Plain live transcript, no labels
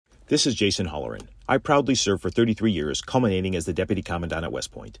This is Jason Holleran. I proudly served for 33 years, culminating as the Deputy Commandant at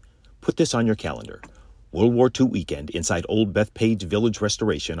West Point. Put this on your calendar. World War II weekend inside Old Bethpage Village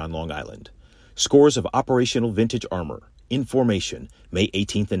Restoration on Long Island. Scores of operational vintage armor, in formation, May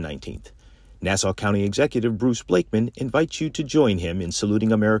 18th and 19th. Nassau County Executive Bruce Blakeman invites you to join him in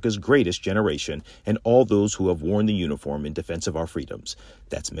saluting America's greatest generation and all those who have worn the uniform in defense of our freedoms.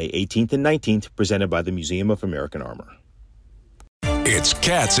 That's May 18th and 19th, presented by the Museum of American Armor. It's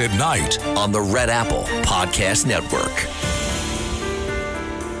Cats at Night on the Red Apple Podcast Network.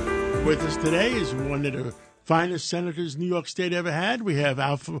 With us today is one of the finest senators New York State ever had. We have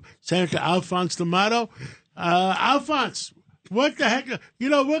Senator Alphonse D'Amato. Alphonse, what the heck? You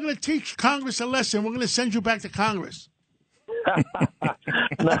know, we're going to teach Congress a lesson. We're going to send you back to Congress.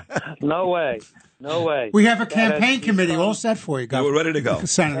 No way. No way. We have a campaign committee all set for you, Governor. We're ready to go.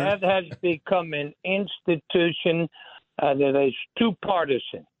 Senator. That has become an institution that is too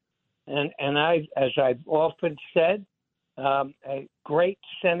partisan. And I, as I've often said, a great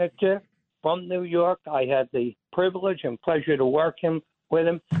senator from New York, I had the privilege and pleasure to work with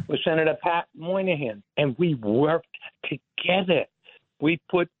him, was Senator Pat Moynihan. And we worked together. We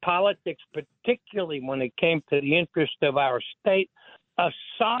put politics, particularly when it came to the interest of our state,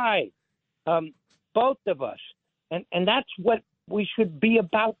 aside, both of us. And that's what we should be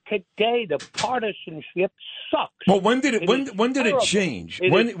about today. The partisanship sucks. Well, when did it change?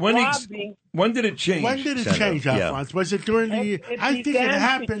 When did it change? When did it Senator? change, Alphonse? Was it during the? I think it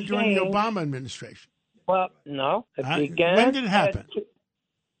happened during the Obama administration. Well, no, it began. When did it happen?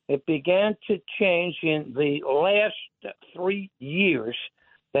 It began to change in the last 3 years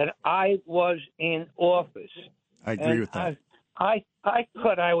that I was in office. I agree with that. I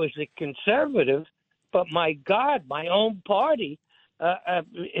thought I was a conservative, but my God, my own party,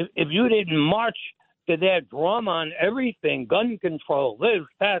 if you didn't march to their drum on everything, gun control, this,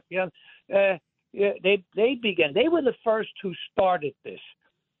 that, the other, they began. They were the first who started this.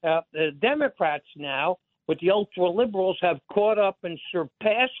 The Democrats now, with the ultra-liberals, have caught up and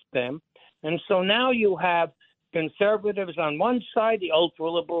surpassed them. And so now you have conservatives on one side, the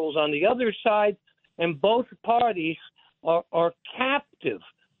ultra-liberals on the other side, and both parties are captive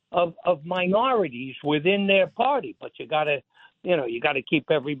of minorities within their party. But you got to keep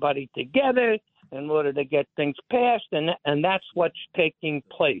everybody together in order to get things passed, and that's what's taking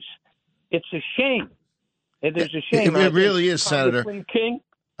place. It's a shame. It is a shame. It really is, Senator. King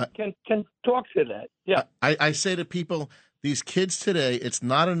can talk to that. Yeah. I say to people, these kids today, it's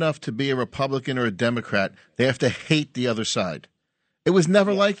not enough to be a Republican or a Democrat. They have to hate the other side. It was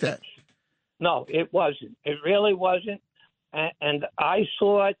never like that. No, it wasn't. It really wasn't. And I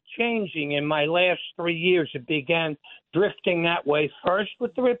saw it changing in my last 3 years. It began drifting that way, first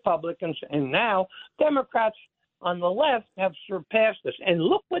with the Republicans, and now Democrats on the left have surpassed us. And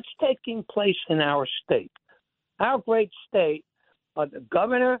look what's taking place in our state. Our great state,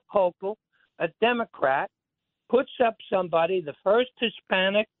 Governor Hochul, a Democrat, puts up somebody, the first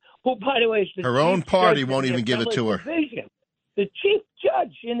Hispanic, who, by the way, is the her own party won't even give it to her. Division. The chief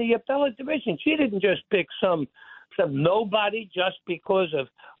judge in the appellate division. She didn't just pick some nobody just because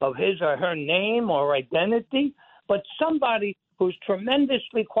of his or her name or identity, but somebody who's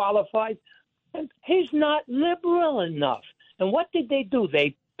tremendously qualified. And he's not liberal enough. And what did they do?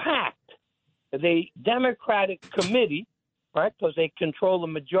 They packed the Democratic committee, right, because they control the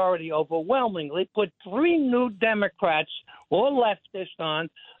majority overwhelmingly, put 3 new Democrats, all leftists, on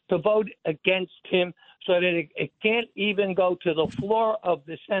to vote against him so that it can't even go to the floor of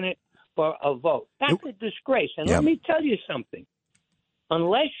the Senate for a vote. That's a disgrace. And let me tell you something.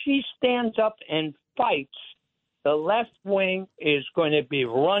 Unless she stands up and fights, the left wing is going to be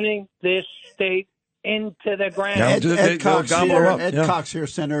running this state into the ground. Ed Cox here,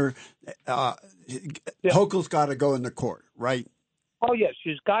 Senator. Hochul's got to go into court, right? Oh, yes.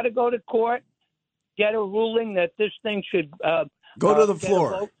 She's got to go to court, get a ruling that this thing should go to the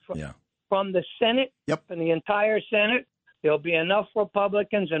floor. From the Senate, from the entire Senate. There'll be enough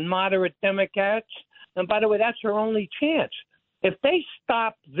Republicans and moderate Democrats. And by the way, that's her only chance. If they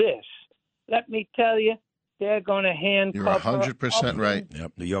stop this, let me tell you, they're going to handcuff her. You're 100% right.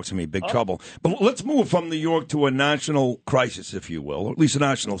 Yep, New York's going to be in big trouble. But let's move from New York to a national crisis, if you will, or at least a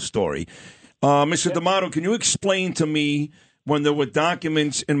national story. Mr. D'Amato, can you explain to me when there were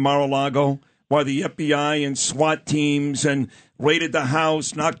documents in Mar-a-Lago why the FBI and SWAT teams and raided the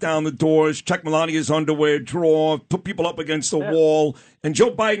house, knocked down the doors, checked Melania's underwear drawer, put people up against the wall, and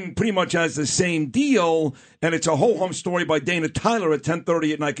Joe Biden pretty much has the same deal, and it's a ho-hum story by Dana Tyler at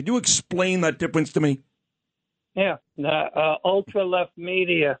 10:30 at night. Could you explain that difference to me? Yeah, the ultra-left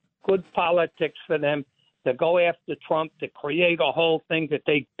media, good politics for them. to go after Trump, to create a whole thing, to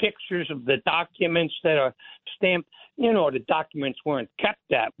take pictures of the documents that are stamped. The documents weren't kept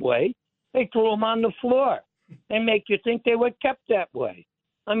that way. They threw them on the floor. They make you think they were kept that way.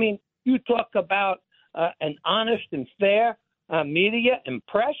 I mean, you talk about an honest and fair media and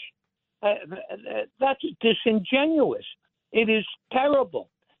press. That's disingenuous. It is terrible.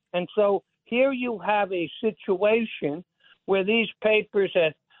 And so here you have a situation where these papers,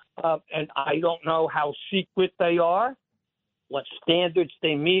 and I don't know how secret they are, what standards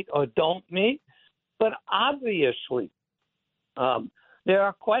they meet or don't meet, but obviously there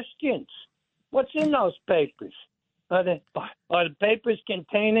are questions. What's in those papers? Are the papers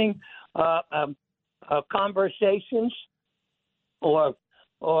containing conversations or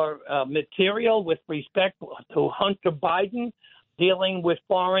material with respect to Hunter Biden dealing with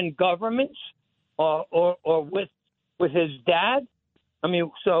foreign governments or with his dad? I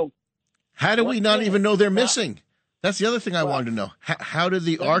mean, so how do we not even know they're missing? That's the other thing I wanted to know. How did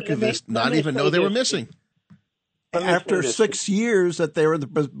the archivist not even know they were missing? After 6 years that they were in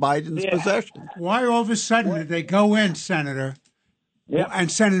Biden's possession. Why all of a sudden did they go in, Senator, and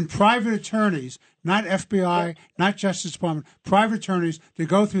send in private attorneys, not FBI, not Justice Department, private attorneys to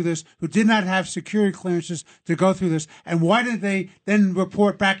go through this who did not have security clearances to go through this? And why didn't they then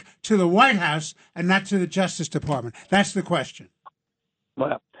report back to the White House and not to the Justice Department? That's the question.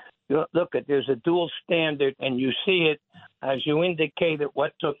 Well, look, there's a dual standard, and you see it, as you indicated,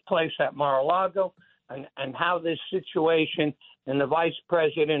 what took place at Mar-a-Lago and how this situation in the vice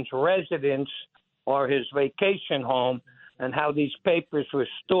president's residence or his vacation home and how these papers were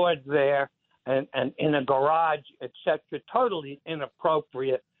stored there and in a garage, et cetera, totally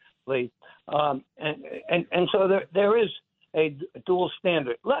inappropriately. And so there is a dual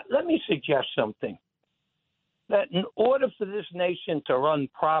standard. Let me suggest something. That in order for this nation to run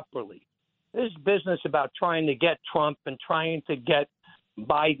properly, this business about trying to get Trump and trying to get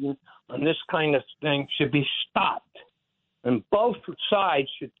Biden on this kind of thing should be stopped. And both sides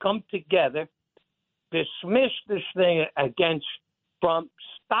should come together, dismiss this thing against Trump,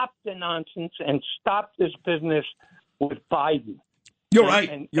 stop the nonsense, and stop this business with Biden. You're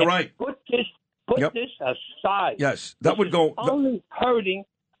right. You're right. Put this aside. Yes, that would go. Only hurting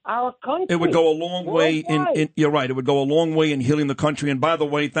our country. It would go a long way in you're right. It would go a long way in healing the country. And by the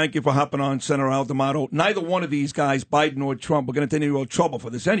way, thank you for hopping on, Senator Al D'Amato. Neither one of these guys, Biden or Trump, are going to take any real trouble for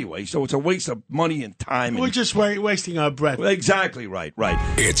this anyway. So it's a waste of money and time. We're just wasting our breath. Exactly right.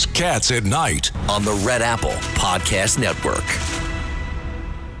 It's Cats at Night on the Red Apple Podcast Network.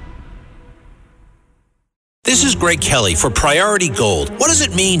 This is Greg Kelly for Priority Gold. What does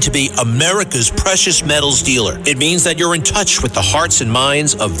it mean to be America's precious metals dealer? It means that you're in touch with the hearts and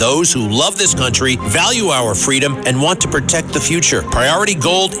minds of those who love this country, value our freedom, and want to protect the future. Priority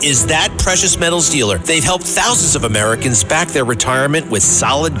Gold is that precious metals dealer. They've helped thousands of Americans back their retirement with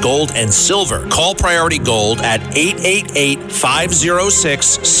solid gold and silver. Call Priority Gold at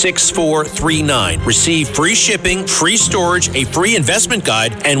 888-506-6439. Receive free shipping, free storage, a free investment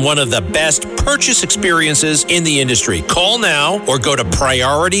guide, and one of the best purchase experiences in the industry. Call now or go to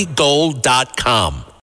PriorityGold.com.